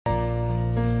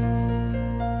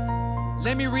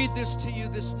Let me read this to you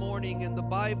this morning in the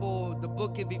Bible. The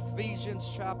book of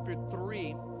Ephesians chapter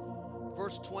 3,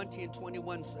 verse 20 and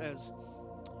 21 says,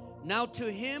 "Now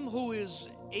to him who is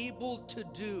able to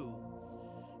do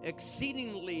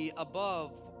exceedingly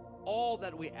above all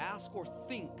that we ask or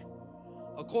think,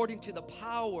 according to the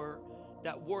power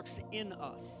that works in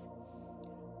us,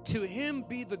 to him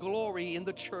be the glory in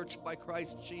the church by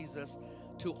Christ Jesus,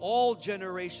 to all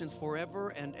generations forever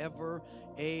and ever.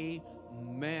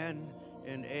 Amen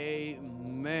and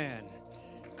amen."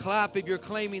 Clap if you're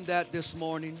claiming that this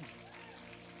morning.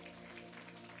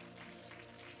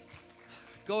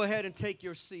 Go ahead and take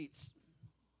your seats.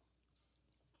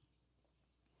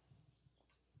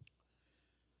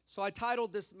 So I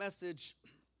titled this message,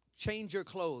 "Change Your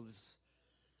Clothes."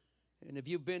 And if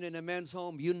you've been in a men's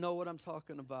home, you know what I'm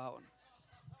talking about.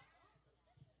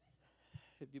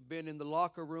 If you've been in the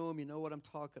locker room, you know what I'm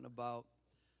talking about.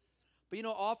 But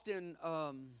often,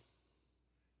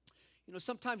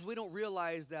 sometimes we don't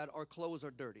realize that our clothes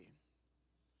are dirty.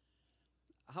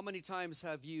 How many times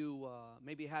have you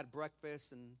maybe had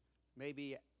breakfast and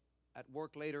maybe at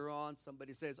work later on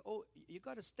somebody says, "Oh, you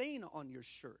got a stain on your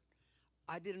shirt.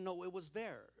 I didn't know it was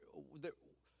there."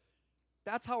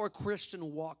 That's how our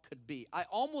Christian walk could be. I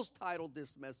almost titled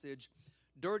this message,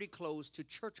 "Dirty Clothes to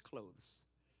Church Clothes."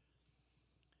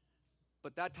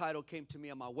 But that title came to me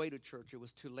on my way to church. It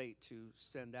was too late to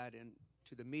send that in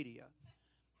to the media.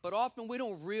 But often we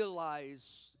don't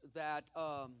realize that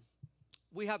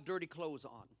we have dirty clothes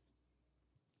on.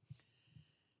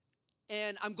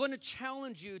 And I'm going to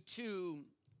challenge you to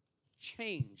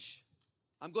change.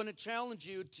 I'm going to challenge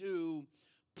you to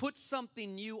put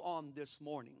something new on this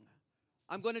morning.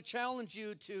 I'm going to challenge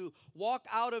you to walk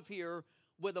out of here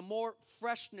with a more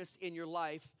freshness in your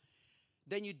life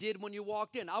than you did when you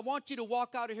walked in. I want you to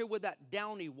walk out of here with that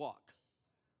downy walk.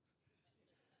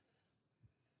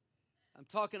 I'm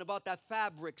talking about that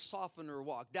fabric softener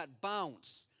walk, that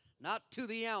bounce, not to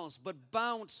the ounce, but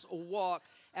bounce walk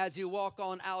as you walk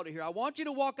on out of here. I want you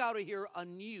to walk out of here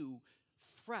anew,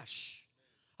 fresh.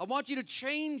 I want you to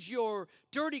change your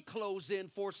dirty clothes in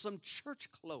for some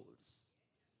church clothes.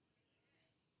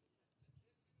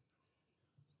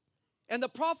 And the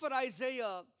prophet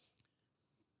Isaiah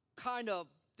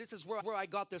this is where I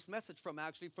got this message from,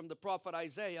 actually, from the prophet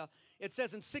Isaiah. It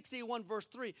says in 61 verse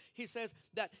 3, he says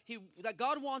that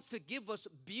God wants to give us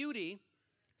beauty,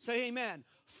 say amen,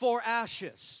 for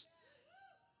ashes.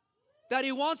 That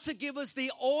he wants to give us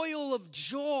the oil of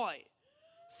joy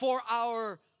for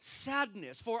our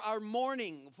sadness, for our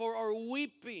mourning, for our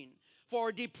weeping, for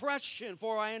our depression,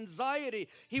 for our anxiety.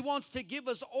 He wants to give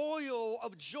us oil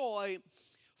of joy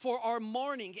for our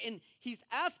mourning. And he's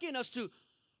asking us to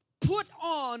put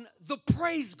on the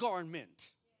praise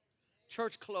garment.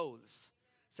 Church clothes.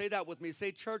 Say that with me.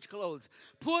 Say church clothes.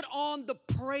 Put on the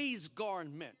praise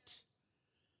garment.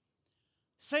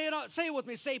 Say it with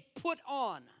me. Say put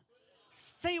on.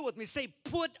 Say it with me. Say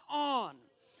put on.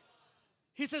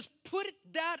 He says put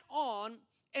that on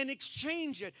and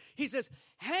exchange it. He says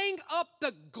hang up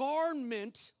the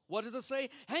garment. What does it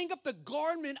say? Hang up the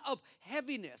garment of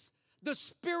heaviness. The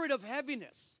spirit of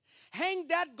heaviness. Hang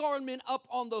that garment up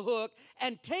on the hook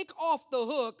and take off the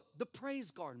hook the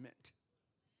praise garment.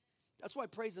 That's why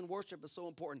praise and worship is so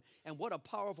important. And what a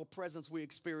powerful presence we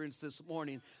experienced this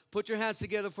morning. Put your hands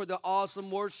together for the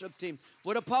awesome worship team.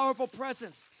 What a powerful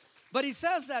presence. But he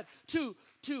says that to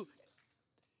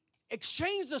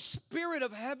exchange the spirit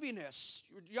of heaviness.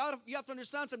 You have to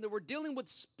understand something. We're dealing with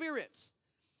spirits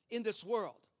in this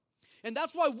world. And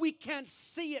that's why we can't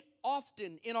see it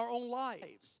often in our own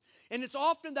lives. And it's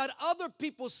often that other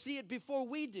people see it before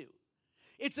we do.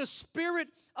 It's a spirit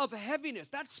of heaviness.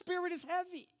 That spirit is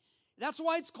heavy. That's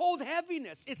why it's called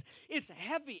heaviness. It's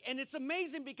heavy. And it's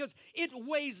amazing because it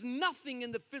weighs nothing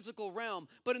in the physical realm.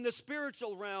 But in the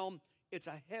spiritual realm, it's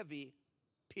a heavy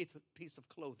piece of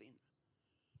clothing.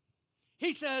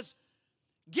 He says,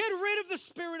 get rid of the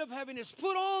spirit of heaviness.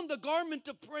 Put on the garment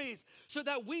of praise so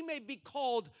that we may be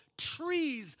called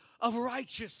trees of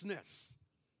righteousness.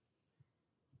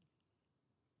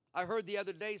 I heard the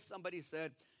other day somebody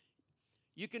said,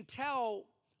 you can tell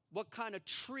what kind of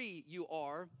tree you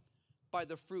are by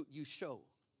the fruit you show.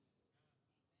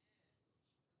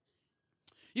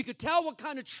 You can tell what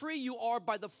kind of tree you are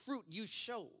by the fruit you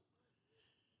show.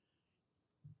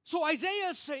 So Isaiah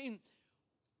is saying,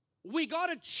 we got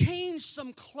to change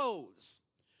some clothes.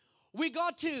 We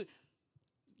got to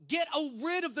get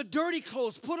rid of the dirty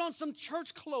clothes, put on some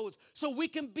church clothes so we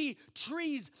can be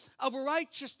trees of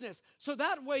righteousness. So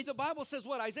that way, the Bible says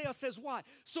what? Isaiah says why?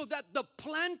 So that the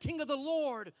planting of the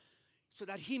Lord, so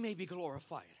that he may be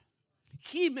glorified.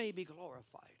 He may be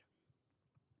glorified.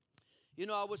 You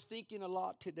know, I was thinking a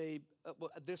lot today,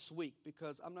 this week,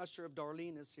 because I'm not sure if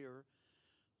Darlene is here,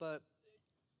 but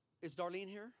is Darlene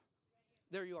here?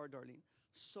 There you are, Darlene.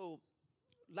 So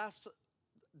last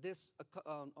this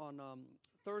on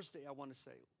Thursday, I want to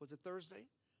say, was it Thursday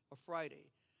or Friday?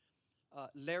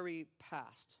 Larry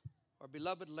passed. Our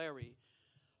beloved Larry.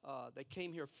 They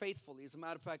came here faithfully. As a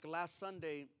matter of fact, last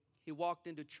Sunday he walked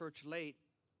into church late.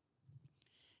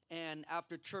 And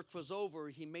after church was over,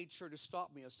 he made sure to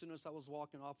stop me as soon as I was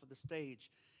walking off of the stage.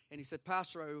 And he said,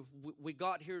 Pastor, we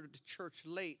got here to church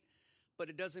late, but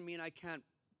it doesn't mean I can't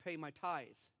pay my tithe.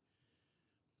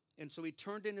 And so he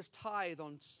turned in his tithe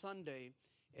on Sunday,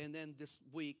 and then this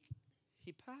week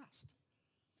he passed.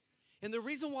 And the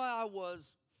reason why I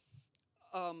was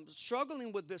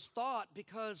struggling with this thought,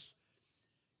 because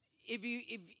if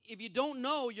you don't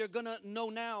know, you're going to know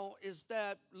now, is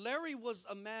that Larry was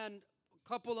a man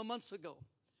couple of months ago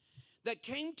that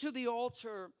came to the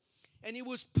altar, and he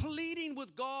was pleading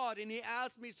with God, and he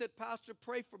asked me, he said, Pastor,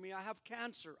 pray for me. I have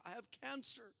cancer.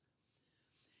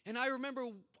 And I remember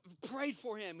prayed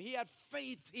for him. He had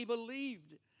faith. He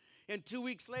believed. And 2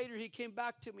 weeks later, he came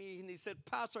back to me, and he said,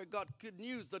 Pastor, I got good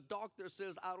news. The doctor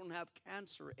says I don't have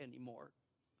cancer anymore.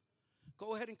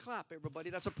 Go ahead and clap,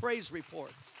 everybody. That's a praise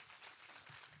report.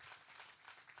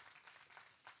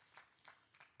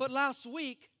 But last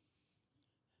week,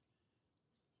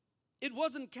 it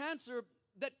wasn't cancer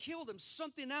that killed him.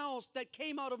 Something else that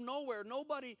came out of nowhere.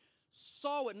 Nobody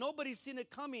saw it. Nobody seen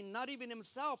it coming, not even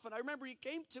himself. And I remember he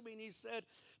came to me and he said,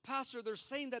 Pastor, they're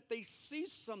saying that they see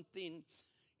something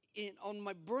on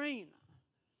my brain.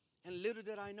 And little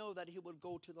did I know that he would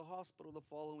go to the hospital the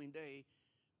following day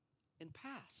and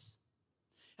pass.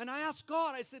 And I asked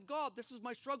God, I said, God, this is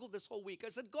my struggle this whole week. I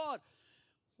said, God,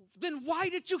 then why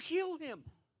did you heal him?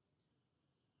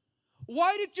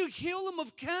 Why did you heal him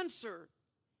of cancer?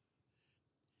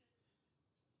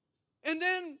 And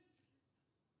then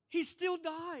he still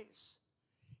dies.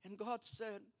 And God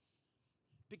said,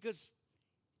 because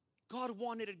God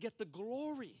wanted to get the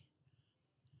glory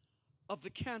of the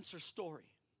cancer story.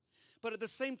 But at the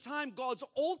same time, God's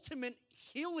ultimate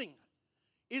healing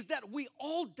is that we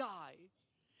all die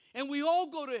and we all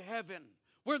go to heaven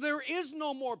where there is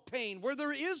no more pain, where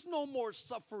there is no more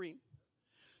suffering.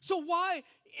 So why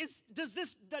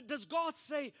does God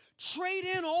say, trade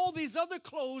in all these other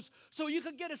clothes so you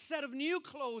could get a set of new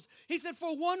clothes? He said,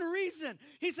 for one reason.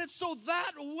 He said, so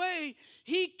that way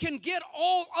he can get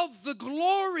all of the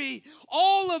glory,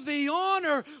 all of the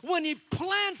honor when he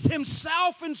plants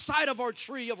himself inside of our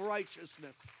tree of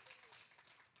righteousness.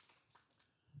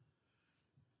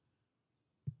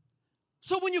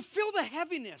 So when you feel the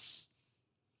heaviness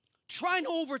trying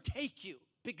to overtake you,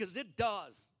 because it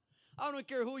does. I don't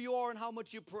care who you are and how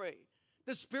much you pray.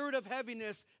 The spirit of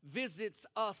heaviness visits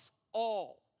us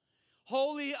all.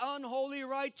 Holy, unholy,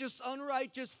 righteous,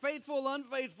 unrighteous, faithful,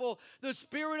 unfaithful. The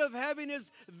spirit of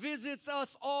heaviness visits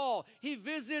us all.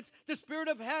 The spirit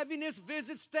of heaviness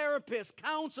visits therapists,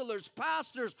 counselors,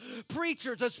 pastors,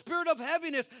 preachers. The spirit of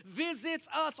heaviness visits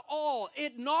us all.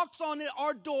 It knocks on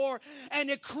our door and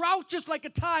it crouches like a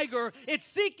tiger. It's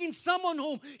seeking someone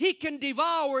whom he can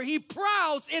devour. It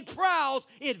prowls.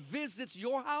 It visits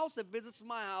your house. It visits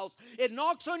my house. It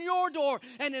knocks on your door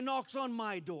and it knocks on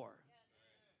my door.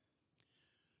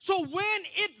 So when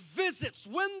it visits,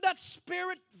 when that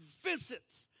spirit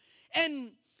visits,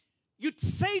 and you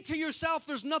say to yourself,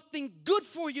 there's nothing good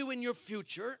for you in your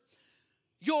future,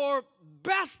 your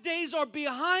best days are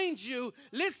behind you.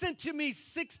 Listen to me,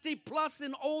 60 plus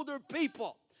and older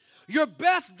people. Your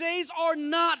best days are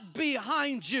not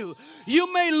behind you.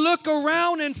 You may look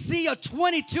around and see a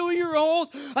 22-year-old,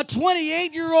 a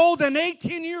 28-year-old, an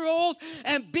 18-year-old,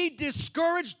 and be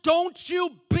discouraged. Don't you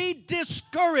be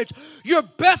discouraged. Your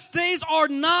best days are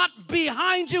not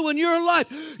behind you in your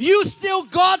life. You still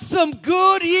got some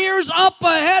good years up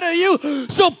ahead of you.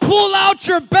 So pull out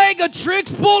your bag of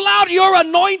tricks, pull out your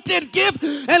anointed gift,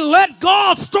 and let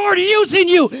God start using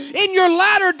you in your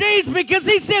latter days, because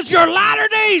he says your latter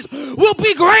days will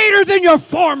be greater than your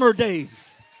former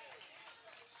days.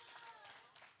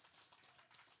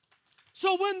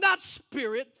 So when that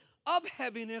spirit of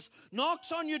heaviness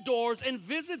knocks on your doors and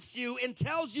visits you and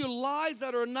tells you lies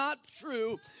that are not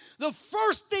true, the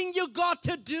first thing you got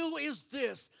to do is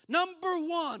this. Number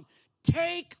one,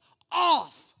 take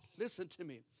off. Listen to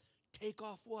me. Take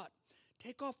off what?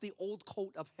 Take off the old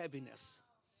coat of heaviness.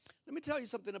 Let me tell you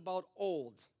something about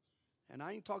old. And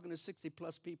I ain't talking to 60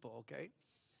 plus people, okay?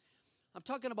 I'm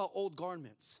talking about old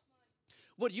garments.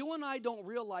 What you and I don't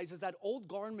realize is that old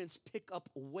garments pick up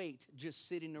weight just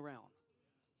sitting around.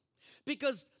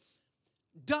 Because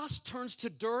dust turns to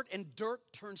dirt and dirt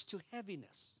turns to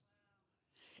heaviness.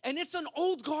 And it's an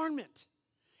old garment.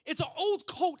 It's an old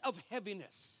coat of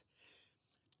heaviness.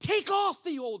 Take off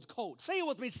the old coat. Say it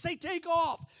with me. Say, take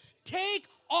off. Take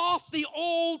off the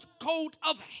old coat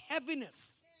of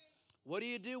heaviness. What do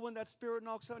you do when that spirit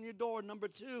knocks on your door? Number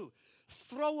 2,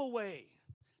 throw away.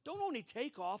 Don't only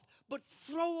take off, but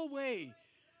throw away.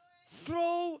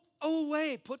 Throw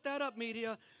away. Put that up,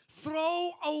 media.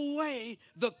 Throw away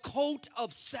the coat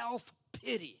of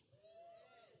self-pity.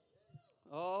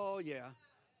 Oh, yeah.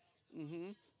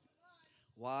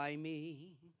 Why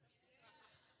me?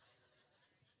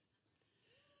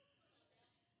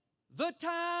 The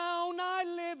town I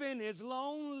live in is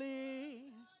lonely.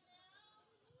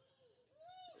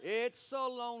 It's so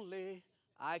lonely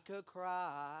I could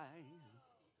cry.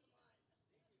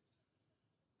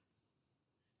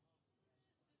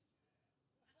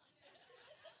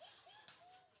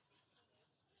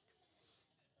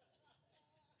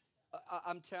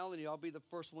 I'm telling you, I'll be the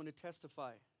first one to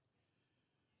testify.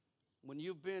 When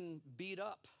you've been beat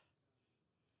up,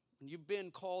 when you've been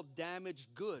called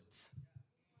damaged goods,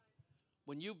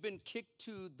 when you've been kicked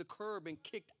to the curb and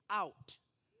kicked out,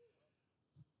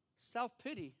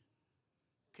 self-pity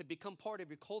could become part of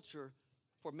your culture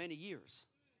for many years.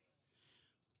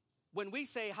 When we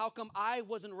say, how come I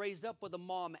wasn't raised up with a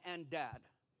mom and dad?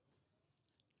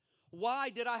 Why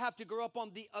did I have to grow up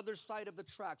on the other side of the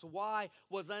tracks? Why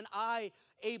wasn't I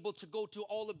able to go to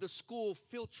all of the school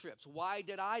field trips? Why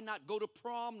did I not go to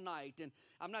prom night? And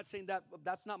I'm not saying that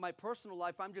that's not my personal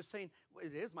life. I'm just saying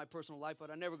it is my personal life, but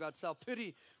I never got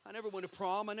self-pity. I never went to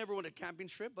prom. I never went to camping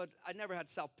trip, but I never had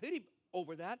self-pity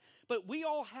over that. But we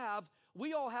all have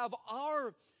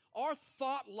our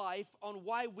thought life on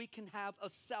why we can have a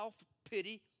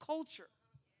self-pity culture.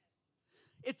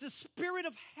 It's a spirit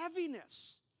of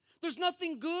heaviness. There's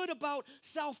nothing good about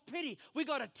self-pity. We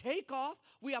got to take off.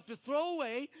 We have to throw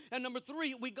away. And number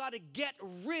 3, we got to get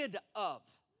rid of.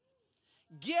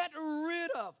 Get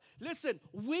rid of. Listen,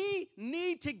 we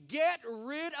need to get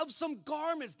rid of some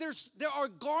garments. There are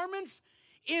garments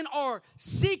in our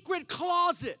secret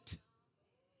closet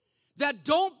that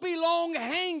don't belong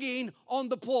hanging on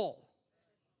the pole.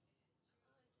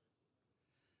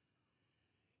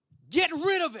 Get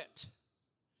rid of it.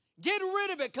 Get rid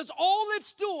of it, because all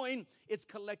it's doing is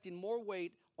collecting more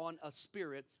weight on a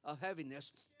spirit of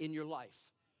heaviness in your life.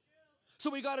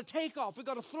 So we got to take off. We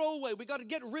got to throw away. We got to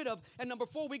get rid of. And number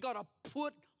 4, we got to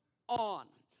put on.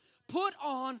 Put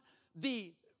on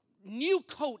the new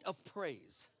coat of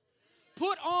praise.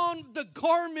 Put on the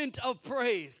garment of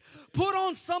praise. Put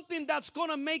on something that's going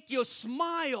to make you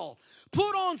smile.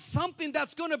 Put on something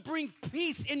that's going to bring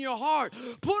peace in your heart.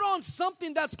 Put on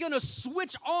something that's going to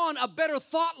switch on a better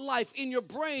thought life in your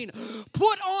brain.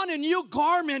 Put on a new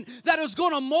garment that is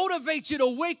going to motivate you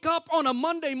to wake up on a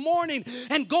Monday morning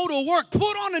and go to work.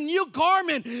 Put on a new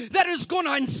garment that is going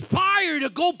to inspire you to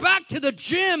go back to the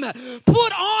gym.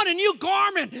 Put on a new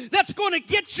garment that's going to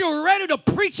get you ready to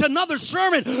preach another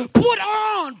sermon. Put on.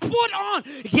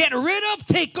 Get rid of,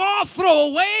 take off, throw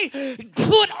away.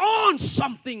 Put on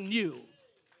something new.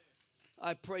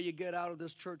 I pray you get out of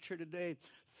this church here today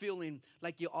feeling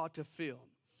like you ought to feel.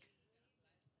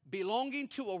 Belonging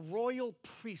to a royal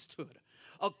priesthood,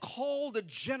 a called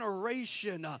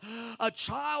generation, a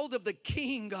child of the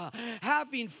King,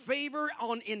 having favor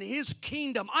in his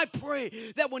kingdom. I pray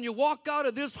that when you walk out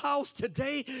of this house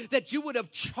today, that you would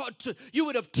have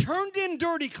turned in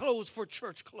dirty clothes for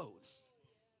church clothes.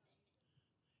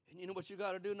 And you know what you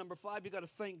got to do? Number 5, you got to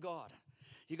thank God.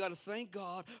 You got to thank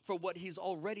God for what he's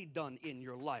already done in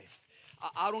your life.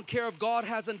 I don't care if God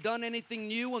hasn't done anything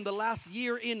new in the last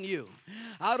year in you.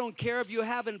 I don't care if you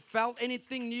haven't felt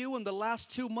anything new in the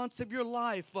last 2 months of your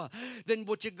life. Then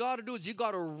what you got to do is you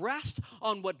got to rest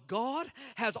on what God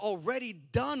has already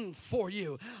done for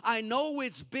you. I know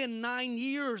it's been 9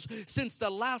 years since the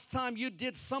last time you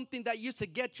did something that used to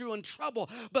get you in trouble,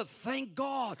 but thank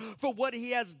God for what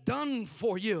he has done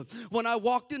for you. When I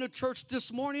walked into church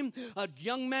this morning, a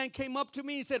young man came up to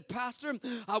me and said, "Pastor,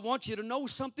 I want you to know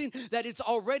something, that it's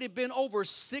already been over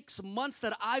 6 months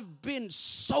that I've been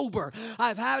sober.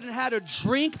 I haven't had a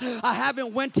drink. I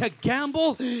haven't went to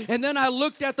gamble." And then I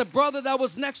looked at the brother that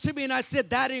was next to me and I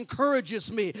said, that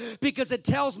encourages me, because it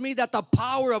tells me that the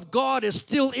power of God is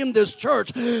still in this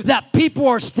church, that people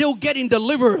are still getting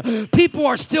delivered. People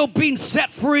are still being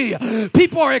set free.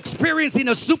 People are experiencing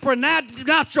a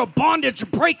supernatural bondage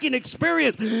breaking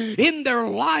experience in their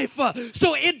life.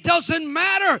 So it doesn't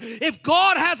matter if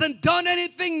God hasn't done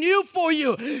anything new for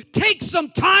you. Take some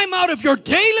time out of your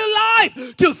daily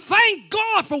life to thank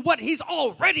God for what he's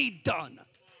already done.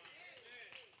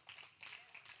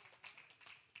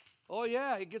 Oh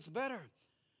yeah, it gets better.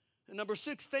 Number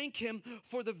 6, thank Him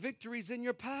for the victories in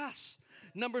your past.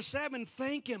 Number 7,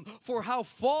 thank Him for how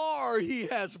far He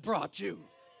has brought you.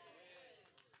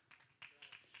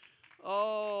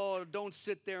 Oh, don't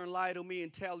sit there and lie to me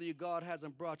and tell you God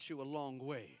hasn't brought you a long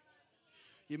way.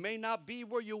 You may not be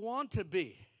where you want to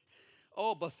be.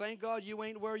 Oh, but thank God you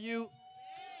ain't where you.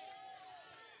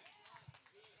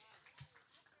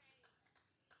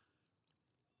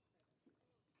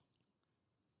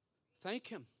 Thank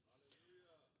Him.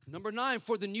 Number 9,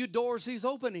 for the new doors He's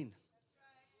opening.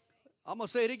 I'm going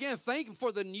to say it again. Thank Him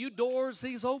for the new doors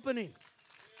He's opening.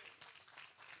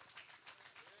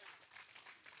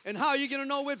 And how are you going to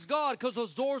know it's God? Because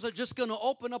those doors are just going to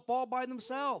open up all by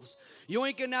themselves. You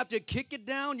ain't going to have to kick it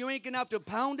down. You ain't going to have to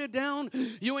pound it down.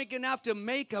 You ain't going to have to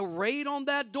make a raid on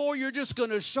that door. You're just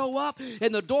going to show up,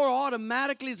 and the door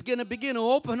automatically is going to begin to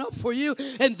open up for you.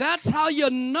 And that's how you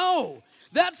know.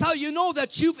 That's how you know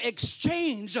that you've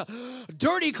exchanged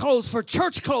dirty clothes for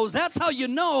church clothes. That's how you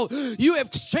know you have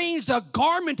exchanged a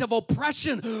garment of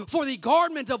oppression for the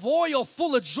garment of oil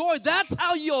full of joy. That's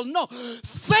how you'll know.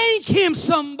 Thank Him,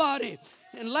 somebody.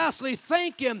 And lastly,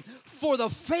 thank Him for the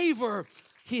favor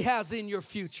He has in your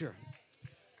future.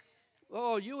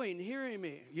 Oh, you ain't hearing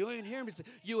me. You ain't hearing me.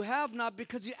 You have not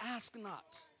because you ask not.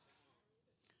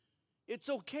 It's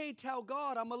okay, tell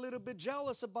God, I'm a little bit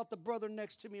jealous about the brother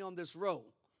next to me on this row.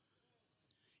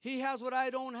 He has what I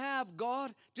don't have,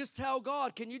 God. Just tell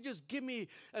God, can you just give me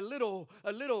a little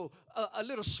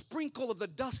sprinkle of the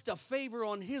dust of favor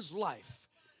on his life?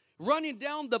 Running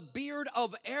down the beard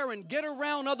of Aaron. Get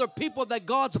around other people that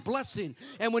God's blessing.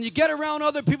 And when you get around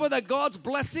other people that God's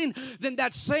blessing, then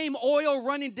that same oil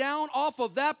running down off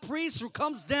of that priest who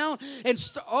comes down and,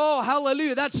 oh,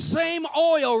 hallelujah, that same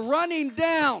oil running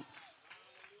down.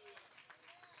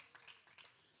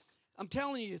 I'm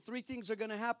telling you, 3 things are going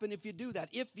to happen if you do that.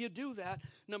 If you do that,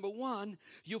 number 1,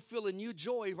 you'll feel a new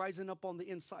joy rising up on the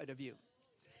inside of you.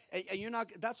 And you're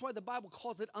not, that's why the Bible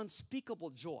calls it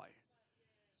unspeakable joy.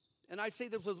 And I say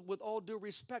this with all due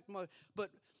respect,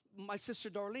 but my sister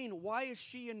Darlene, why is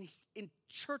she in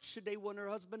church today when her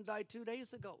husband died 2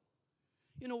 days ago?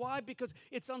 You know why? Because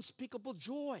it's unspeakable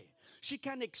joy. She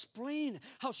can't explain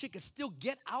how she could still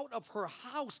get out of her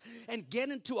house and get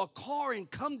into a car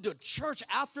and come to church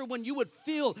after when you would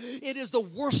feel it is the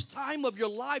worst time of your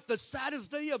life, the saddest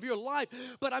day of your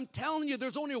life. But I'm telling you,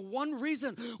 there's only one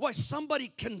reason why somebody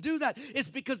can do that. It's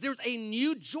because there's a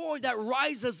new joy that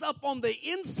rises up on the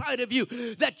inside of you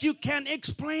that you can't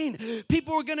explain.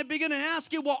 People are going to begin to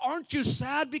ask you, well, aren't you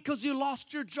sad because you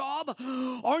lost your job?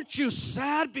 Aren't you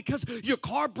sad because your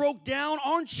car broke down?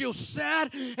 Aren't you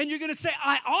sad? And you're going to say,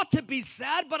 I ought to be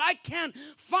sad, but I can't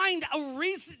find a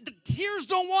reason. The tears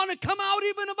don't want to come out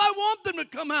even if I want them to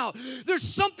come out. There's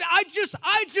something, I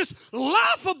just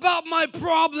laugh about my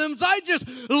problems. I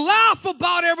just laugh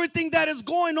about everything that is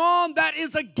going on that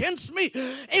is against me.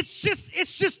 It's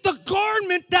just the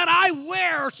garment that I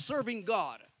wear serving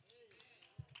God.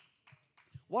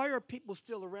 Why are people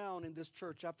still around in this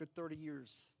church after 30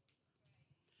 years?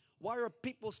 Why are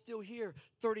people still here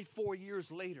 34 years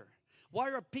later?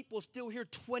 Why are people still here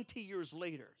 20 years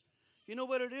later? You know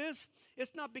what it is?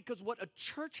 It's not because what a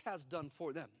church has done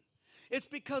for them. It's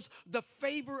because the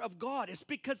favor of God. It's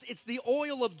because it's the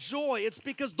oil of joy. It's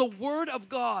because the word of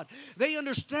God. They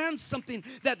understand something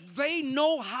that they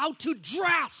know how to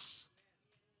dress.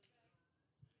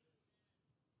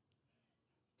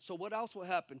 So what else will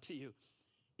happen to you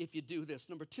if you do this?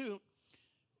 Number 2,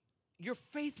 your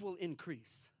faith will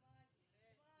increase.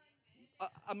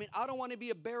 I mean, I don't want to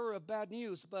be a bearer of bad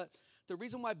news, but the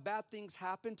reason why bad things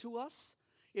happen to us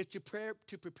is to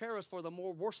prepare us for the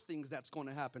more worse things that's going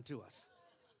to happen to us.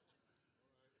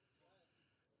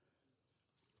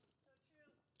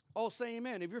 Oh, say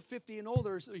amen. If you're 50 and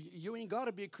older, you ain't got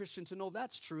to be a Christian to know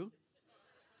that's true.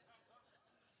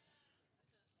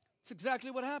 It's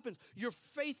exactly what happens. Your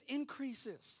faith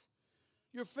increases.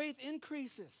 Your faith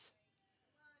increases.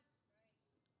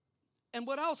 And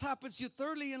what else happens to you?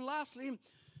 Thirdly and lastly,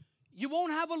 you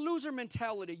won't have a loser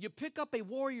mentality. You pick up a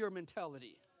warrior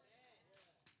mentality.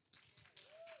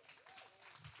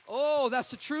 Oh,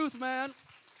 that's the truth, man.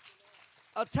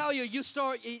 I'll tell you, you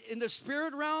start in the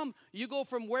spirit realm, you go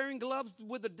from wearing gloves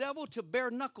with the devil to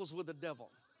bare knuckles with the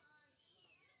devil.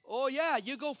 Oh, yeah,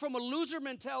 you go from a loser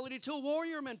mentality to a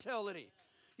warrior mentality.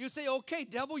 You say, okay,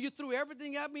 devil, you threw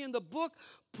everything at me in the book.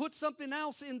 Put something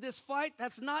else in this fight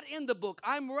that's not in the book.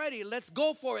 I'm ready. Let's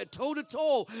go for it. Toe to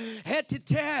toe, head to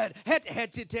head,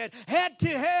 head to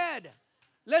head.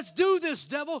 Let's do this,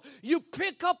 devil. You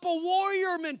pick up a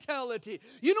warrior mentality.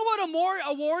 You know what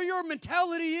a warrior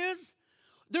mentality is?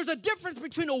 There's a difference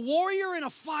between a warrior and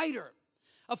a fighter.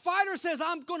 A fighter says,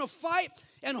 I'm going to fight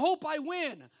and hope I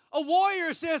win. A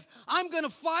warrior says, I'm going to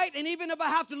fight, and even if I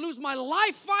have to lose my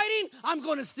life fighting, I'm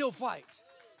going to still fight.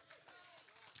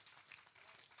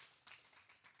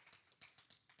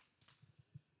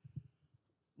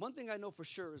 One thing I know for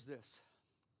sure is this,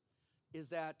 is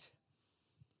that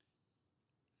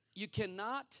you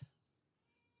cannot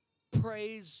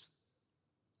praise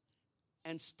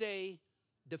and stay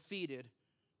defeated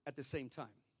at the same time.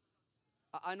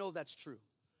 I know that's true.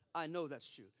 I know that's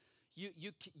true.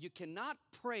 You cannot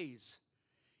praise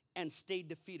and stay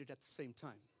defeated at the same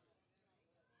time.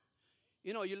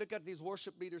 You know, you look at these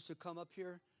worship leaders who come up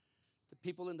here, the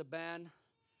people in the band.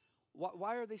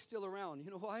 Why are they still around?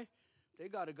 You know why? They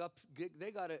got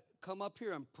to come up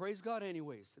here and praise God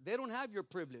anyways. They don't have your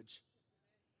privilege.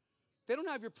 They don't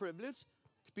have your privilege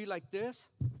to be like this.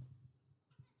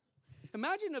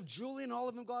 Imagine if Julie and all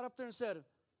of them got up there and said,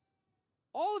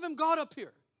 all of them got up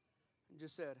here and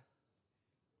just said,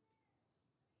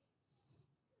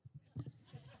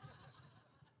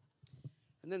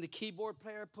 and then the keyboard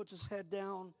player puts his head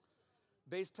down.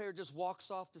 Bass player just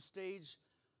walks off the stage,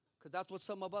 because that's what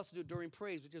some of us do during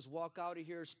praise. We just walk out of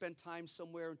here, spend time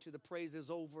somewhere until the praise is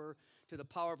over, till the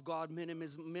power of God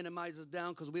minimizes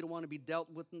down, because we don't want to be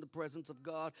dealt with in the presence of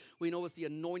God. We know it's the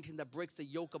anointing that breaks the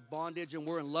yoke of bondage, and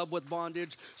we're in love with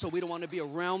bondage, so we don't want to be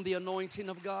around the anointing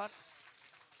of God.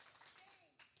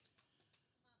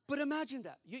 But imagine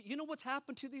that. You know what's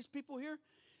happened to these people here?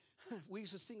 We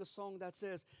used to sing a song that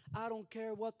says, I don't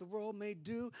care what the world may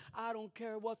do. I don't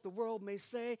care what the world may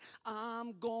say.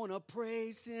 I'm going to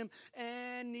praise him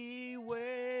anyway.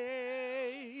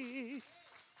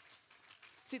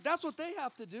 See, that's what they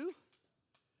have to do.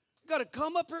 You got to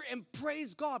come up here and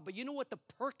praise God. But you know what the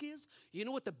perk is? You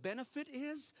know what the benefit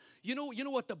is? You know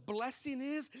what the blessing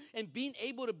is? And being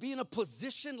able to be in a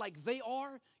position like they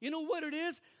are? You know what it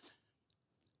is?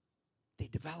 They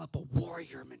develop a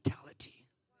warrior mentality.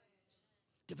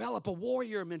 Develop a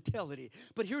warrior mentality.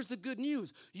 But here's the good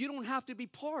news. You don't have to be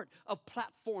part of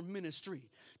platform ministry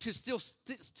to still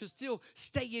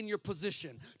stay in your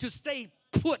position, to stay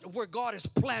put where God has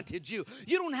planted you.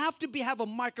 You don't have to have a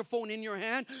microphone in your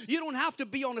hand. You don't have to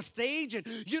be on a stage, and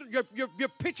your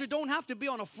picture don't have to be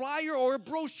on a flyer or a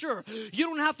brochure. You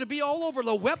don't have to be all over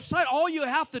the website. All you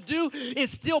have to do is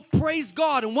still praise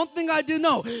God. And one thing I do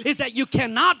know is that you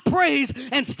cannot praise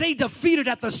and stay defeated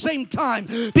at the same time,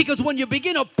 because when you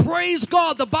begin to praise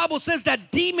God, the Bible says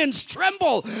that demons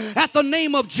tremble at the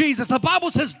name of Jesus. The Bible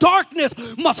says darkness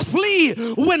must flee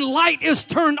when light is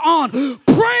turned on.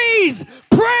 Praise,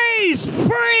 praise,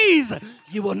 praise.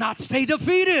 You will not stay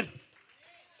defeated.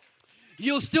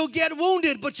 You'll still get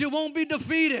wounded, but you won't be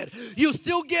defeated. You'll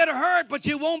still get hurt, but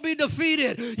you won't be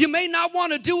defeated. You may not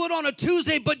want to do it on a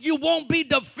Tuesday, but you won't be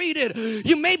defeated.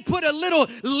 You may put a little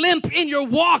limp in your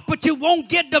walk, but you won't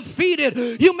get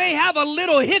defeated. You may have a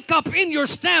little hiccup in your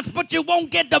stance, but you won't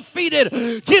get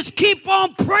defeated. Just keep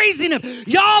on praising him.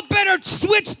 Y'all better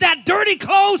switch that dirty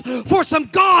clothes for some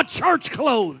God church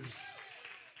clothes.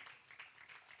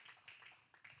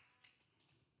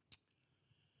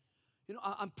 You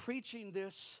know, I'm preaching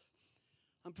this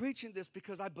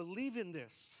because I believe in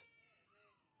this.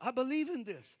 I believe in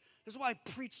this. This is why I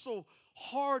preach so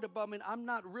hard about, I'm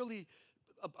not really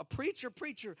a preacher,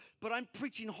 but I'm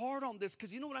preaching hard on this,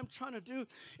 because you know what I'm trying to do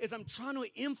is I'm trying to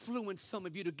influence some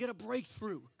of you to get a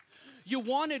breakthrough. You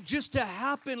want it just to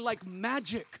happen like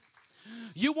magic.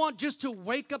 You want just to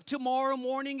wake up tomorrow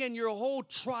morning and your whole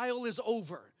trial is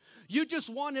over. You just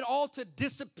want it all to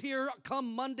disappear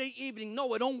come Monday evening.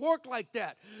 No, it don't work like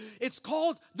that. It's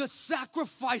called the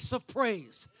sacrifice of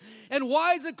praise. And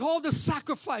why is it called the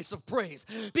sacrifice of praise?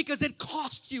 Because it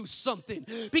costs you something.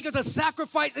 Because a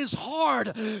sacrifice is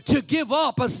hard to give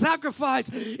up. A sacrifice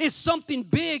is something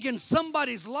big in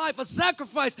somebody's life. A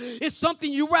sacrifice is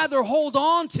something you rather hold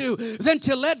on to than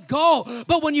to let go.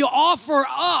 But when you offer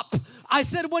up, I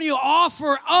said when you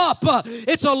offer up,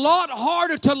 it's a lot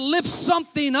harder to lift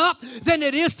something up than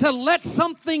it is to let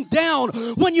something down.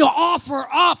 When you offer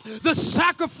up the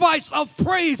sacrifice of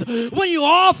praise, when you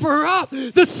offer up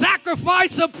the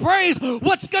sacrifice of praise,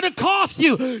 what's going to cost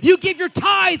you? You give your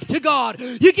tithes to God.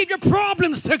 You give your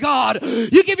problems to God.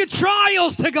 You give your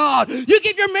trials to God. You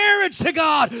give your marriage to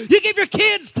God. You give your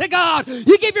kids to God.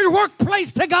 You give your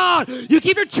workplace to God. You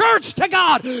give your church to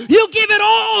God. You give it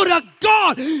all to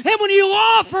God. And when you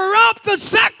offer up the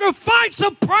sacrifice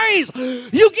of praise,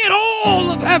 you get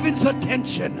all of heaven's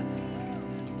attention.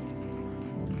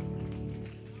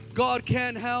 God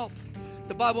can't help.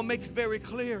 The Bible makes very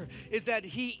clear is that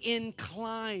he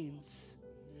inclines.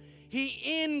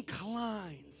 He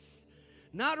inclines,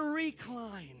 not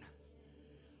recline.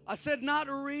 I said not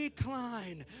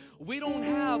recline. We don't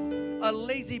have a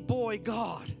lazy boy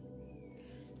God.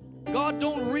 God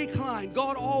don't recline.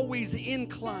 God always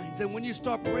inclines. And when you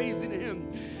start praising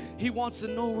Him, He wants to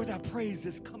know where that praise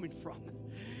is coming from.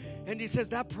 And He says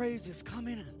that praise is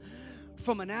coming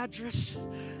from an address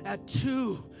at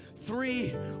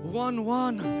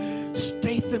 2311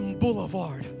 Statham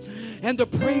Boulevard. And they're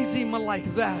praising me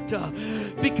like that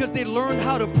because they learned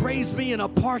how to praise me in a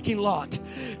parking lot.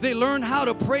 They learned how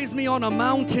to praise me on a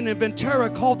mountain in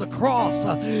Ventura called the Cross.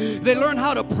 They learned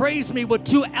how to praise me with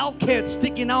 2 elk heads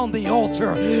sticking out on the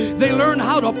altar. They learned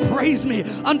how to praise me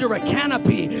under a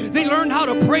canopy. They learned how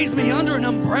to praise me under an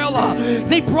umbrella.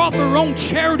 They brought their own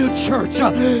chair to church.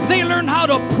 They learned how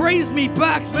to praise me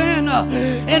back then.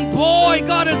 And boy,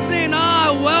 God is saying,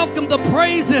 I welcome the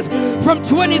praises from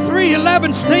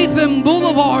 2311 Statham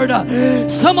Boulevard.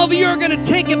 Some of you are going to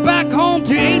take it back home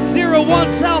to 801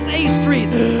 South A Street,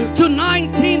 to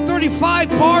 1935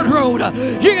 Bard Road.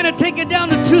 You're going to take it down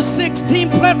to 216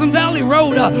 Pleasant Valley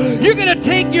Road. You're going to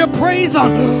take your praise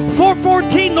on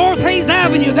 414 North Hayes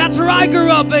Avenue. That's where I grew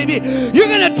up, baby. You're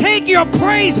going to take your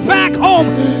praise back home.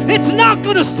 It's not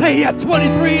going to stay at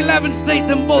 2311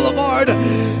 Statham Boulevard,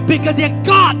 because you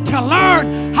got to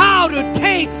learn how to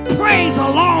take praise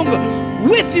along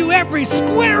with you every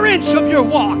square inch of your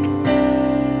walk.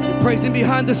 You're praising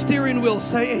behind the steering wheel.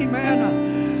 Say amen.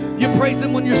 You praise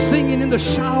Him when you're singing in the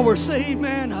shower. Say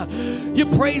amen. You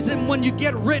praise Him when you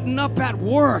get written up at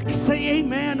work. Say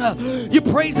amen. You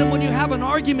praise Him when you have an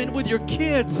argument with your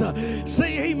kids.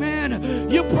 Say amen.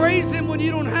 You praise Him when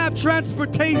you don't have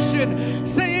transportation.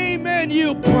 Say amen.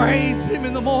 You praise Him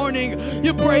in the morning.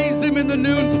 You praise Him in the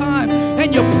noontime.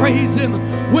 And you praise Him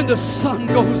when the sun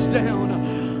goes down.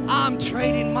 I'm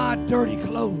trading my dirty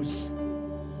clothes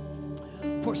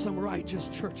for some righteous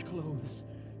church clothes.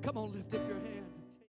 Come on, lift up your hands.